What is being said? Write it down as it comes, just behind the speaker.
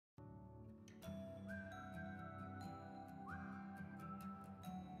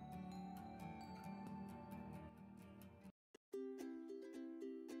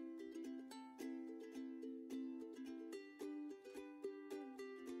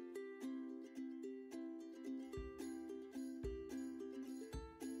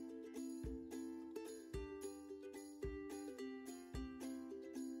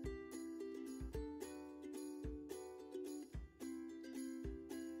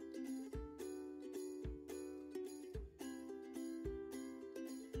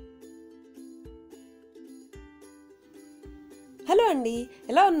Hello అండి,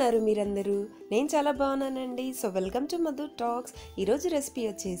 ఎలా ఉన్నారు మీరందరూ? నేను చాలా బాగున్నానండి. So welcome to Madhu talks. ఈరోజు రెసిపీ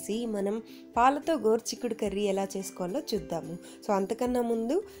వచ్చేసి మనం పాలతో గోరు చిక్కుడు కర్రీ ఎలా చేసుకోవాలో చూద్దాము. సో అంతకన్నా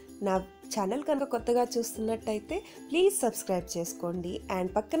ముందు నా ఛానల్ కనుక కొత్తగా చూస్తున్నట్టయితే ప్లీజ్ సబ్స్క్రైబ్ చేసుకోండి అండ్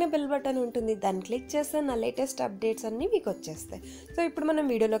పక్కనే బెల్ బటన్ ఉంటుంది, దాన్ని క్లిక్ చేస్తే నా లేటెస్ట్ అప్డేట్స్ అన్నీ మీకు వచ్చేస్తాయి. సో ఇప్పుడు మనం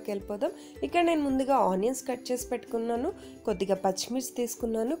వీడియోలోకి వెళ్ళిపోదాం. ఇక్కడ నేను ముందుగా ఆనియన్స్ కట్ చేసి పెట్టుకున్నాను, కొద్దిగా పచ్చిమిర్చి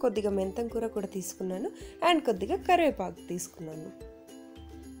తీసుకున్నాను, కొద్దిగా మెంతం కూర కూడా తీసుకున్నాను అండ్ కొద్దిగా కరివేపాకు తీసుకున్నాను.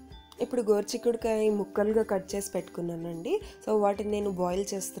 ఇప్పుడు గోరుచిక్కుడుకాయ ముక్కలుగా కట్ చేసి పెట్టుకున్నానండి. సో వాటిని నేను బాయిల్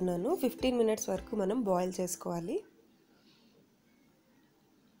చేస్తున్నాను. 15 మినిట్స్ వరకు మనం బాయిల్ చేసుకోవాలి.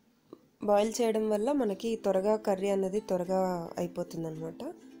 బాయిల్ చేయడం వల్ల మనకి త్వరగా కర్రీ అన్నది త్వరగా అయిపోతుంది అనమాట.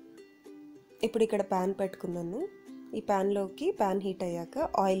 ఇప్పుడు ఇక్కడ ప్యాన్ పెట్టుకున్నాను. ఈ ప్యాన్లోకి ప్యాన్ హీట్ అయ్యాక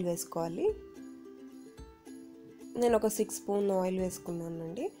ఆయిల్ వేసుకోవాలి. నేను ఒక 6 స్పూన్ ఆయిల్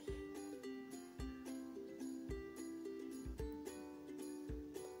వేసుకున్నానండి.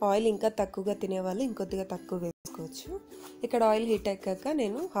 ఆయిల్ ఇంకా తక్కువగా తినేవాళ్ళు ఇంకొద్దిగా తక్కువ వేసుకోవచ్చు. ఇక్కడ ఆయిల్ హీట్ అయ్యాక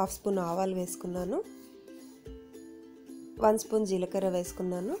నేను 1/2 స్పూన్ ఆవాలు వేసుకున్నాను, 1 స్పూన్ జీలకర్ర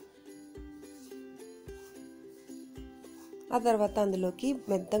వేసుకున్నాను. ఆ తర్వాత అందులోకి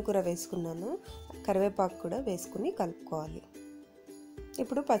మెంతం కూర వేసుకున్నాను, కరివేపాకు కూడా వేసుకుని కలుపుకోవాలి.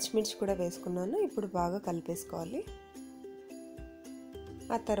 ఇప్పుడు పచ్చిమిర్చి కూడా వేసుకున్నాను. ఇప్పుడు బాగా కలిపేసుకోవాలి.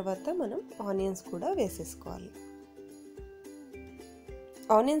 ఆ తర్వాత మనం ఆనియన్స్ కూడా వేసేసుకోవాలి.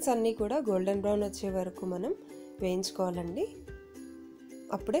 ఆనియన్స్ అన్నీ కూడా గోల్డెన్ బ్రౌన్ వచ్చే వరకు మనం వేయించుకోవాలండి.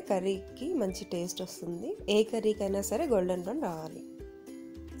 అప్పుడే కర్రీకి మంచి టేస్ట్ వస్తుంది. ఏ కర్రీకైనా సరే గోల్డెన్ బ్రౌన్ రావాలి.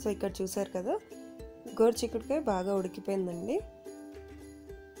 సో ఇక్కడ చూసారు కదా, గోరు చిక్కుడుకాయ బాగా ఉడికిపోయిందండి.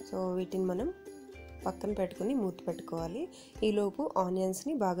 సో వీటిని మనం పక్కన పెట్టుకుని మూత పెట్టుకోవాలి. ఈలోపు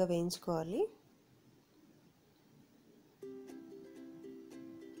ఆనియన్స్ని బాగా వేయించుకోవాలి.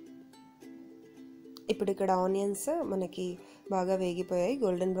 ఇప్పుడు ఇక్కడ ఆనియన్స్ మనకి బాగా వేగిపోయాయి,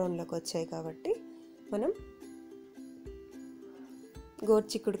 గోల్డెన్ బ్రౌన్లోకి వచ్చాయి. కాబట్టి మనం గోరు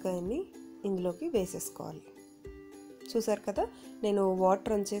చిక్కుడుకాయని ఇందులోకి వేసేసుకోవాలి. చూసారు కదా, నేను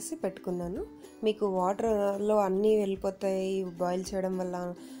వాటర్ వంచేసి పెట్టుకున్నాను. మీకు వాటర్లో అన్నీ వెళ్ళిపోతాయి బాయిల్ చేయడం వల్ల,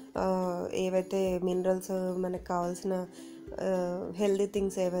 ఏవైతే మినరల్స్ మనకు కావాల్సిన హెల్దీ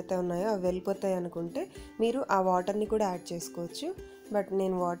థింగ్స్ ఏవైతే ఉన్నాయో అవి వెళ్ళిపోతాయి అనుకుంటే మీరు ఆ వాటర్ని కూడా యాడ్ చేసుకోవచ్చు. బట్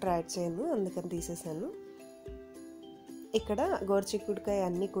నేను వాటర్ యాడ్ చేయను, అందుకని తీసేసాను. ఇక్కడ గోరుచిక్కుడుకాయ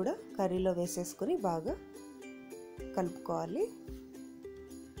అన్నీ కూడా కర్రీలో వేసేసుకొని బాగా కలుపుకోవాలి.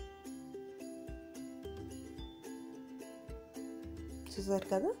 చూసారు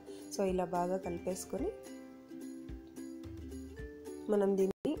కదా, సో ఇలా బాగా కలిపేసుకొని మనం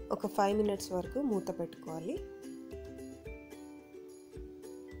దీన్ని ఒక 5 మినిట్స్ వరకు మూత పెట్టుకోవాలి.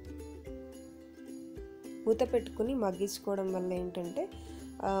 మూత పెట్టుకుని మగ్గించుకోవడం వల్ల ఏంటంటే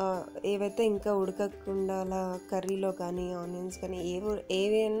ఏవైతే ఇంకా ఉడకకుండా అలా కర్రీలో కానీ ఆనియన్స్ కానీ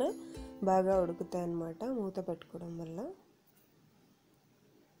ఏవైనా బాగా ఉడుకుతాయి అన్నమాట మూత పెట్టుకోవడం వల్ల.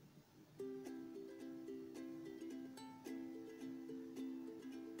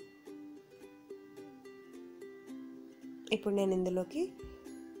 ఇప్పుడు నేను ఇందులోకి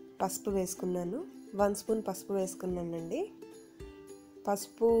పసుపు వేసుకున్నాను, 1 స్పూన్ పసుపు వేసుకున్నానండి.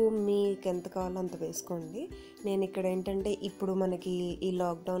 పసుపు మీకు ఎంత కావాలో అంత వేసుకోండి. నేను ఇక్కడ ఏంటంటే ఇప్పుడు మనకి ఈ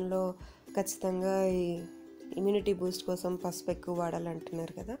లాక్డౌన్లో ఖచ్చితంగా ఈ ఇమ్యూనిటీ బూస్ట్ కోసం పసుపు ఎక్కువ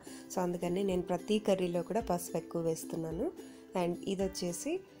వాడాలంటున్నారు కదా, సో అందుకని నేను ప్రతి కర్రీలో కూడా పసుపు ఎక్కువ వేస్తున్నాను. అండ్ ఇది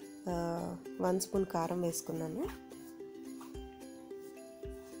వచ్చేసి 1 స్పూన్ కారం వేసుకున్నాను.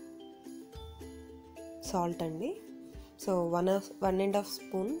 సాల్ట్ అండి, సో 1.5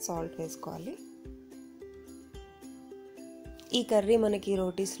 స్పూన్ సాల్ట్ వేసుకోవాలి. ఈ కర్రీ మనకి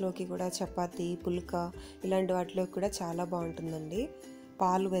రోటీస్లోకి కూడా, చపాతీ, పుల్కా ఇలాంటి వాటిలో కూడా చాలా బాగుంటుందండి.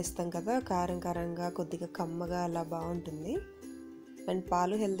 పాలు వేస్తాం కదా, కారం కారంగా కొద్దిగా కమ్మగా అలా బాగుంటుంది. అండ్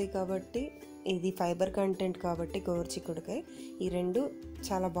పాలు హెల్తీ కాబట్టి, ఇది ఫైబర్ కంటెంట్ కాబట్టి గోరుచిక్కుడుకాయ ఈ రెండు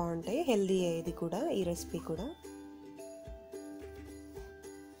చాలా బాగుంటాయి. హెల్తీ ఇది కూడా, ఈ రెసిపీ కూడా.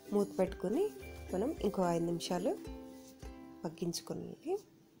 మూత పెట్టుకుని మనం ఇంకో 5 నిమిషాలు మగ్గించుకోవాలి.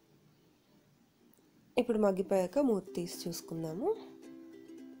 ఇప్పుడు మగ్గిపోయాక మూత తీసి చూసుకుందాము.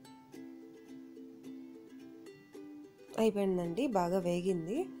 అయిపోయిందండి, బాగా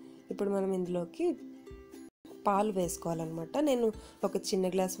వేగింది. ఇప్పుడు మనం ఇందులోకి పాలు వేసుకోవాలన్నమాట. నేను ఒక చిన్న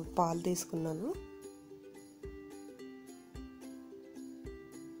గ్లాసు పాలు తీసుకున్నాను.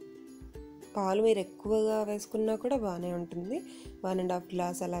 పాలు మీరు ఎక్కువగా వేసుకున్నా కూడా బాగానే ఉంటుంది, 1.5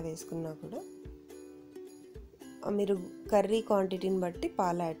 గ్లాస్ అలా వేసుకున్నా కూడా. మీరు కర్రీ క్వాంటిటీని బట్టి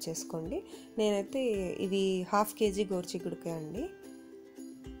పాలు యాడ్ చేసుకోండి. నేనైతే ఇది 1/2 కేజీ గోరుచిక్కుడుకాయ అండి.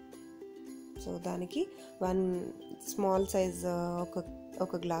 సో దానికి 1 స్మాల్ సైజ్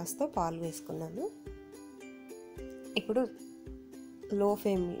ఒక గ్లాస్తో పాలు వేసుకున్నాను. ఇప్పుడు లో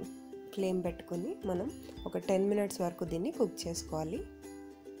ఫ్లేమ్ పెట్టుకొని మనం ఒక 10 మినిట్స్ వరకు దీన్ని కుక్ చేసుకోవాలి.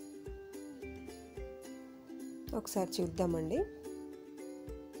 ఒకసారి చూద్దామండి.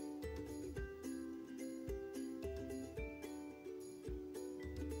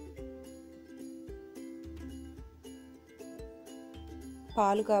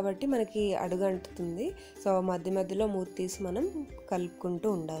 పాలు కాబట్టి మనకి అడుగంటుతుంది. సో మధ్య మధ్యలో మూత తీసి మనం కలుపుకుంటూ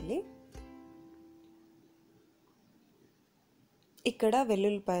ఉండాలి. ఇక్కడ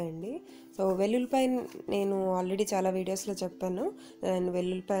వెల్లుల్లిపాయ అండి. సో వెల్లుల్లిపాయ నేను ఆల్రెడీ చాలా వీడియోస్లో చెప్పాను. నేను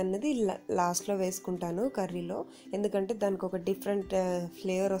వెల్లుల్లిపాయ అనేది లాస్ట్లో వేసుకుంటాను కర్రీలో, ఎందుకంటే దానికి ఒక డిఫరెంట్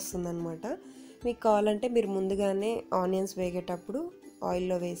ఫ్లేవర్ వస్తుందన్నమాట. మీకు కావాలంటే మీరు ముందుగానే ఆనియన్స్ వేగేటప్పుడు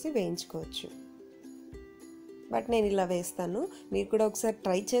ఆయిల్లో వేసి వేయించుకోవచ్చు. బట్ నేను ఇలా వేస్తాను. మీరు కూడా ఒకసారి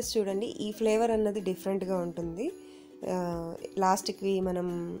ట్రై చేసి చూడండి. ఈ ఫ్లేవర్ అన్నది డిఫరెంట్గా ఉంటుంది. లాస్ట్కి మనం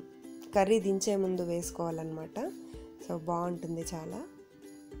కర్రీ దించే ముందు వేసుకోవాలన్నమాట. సో బాగుంటుంది చాలా.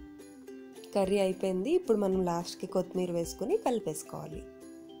 కర్రీ అయిపోయింది. ఇప్పుడు మనం లాస్ట్కి కొత్తిమీర వేసుకొని కలిపేసుకోవాలి.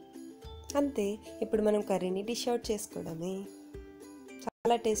 అంతే, ఇప్పుడు మనం కర్రీని డిష్ అవుట్ చేసుకోవడమే.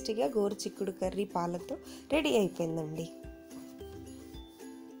 చాలా టేస్టీగా గోరు చిక్కుడు కర్రీ పాలతో రెడీ అయిపోయిందండి.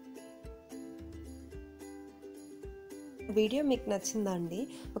 వీడియో మీకు నచ్చిందా అండి?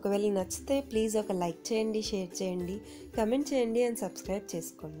 ఒకవేళ నచ్చితే ప్లీజ్ ఒక లైక్ చేయండి, షేర్ చేయండి, కమెంట్ చేయండి అండ్ సబ్స్క్రైబ్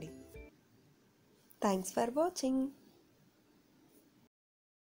చేసుకోండి. Thanks for watching.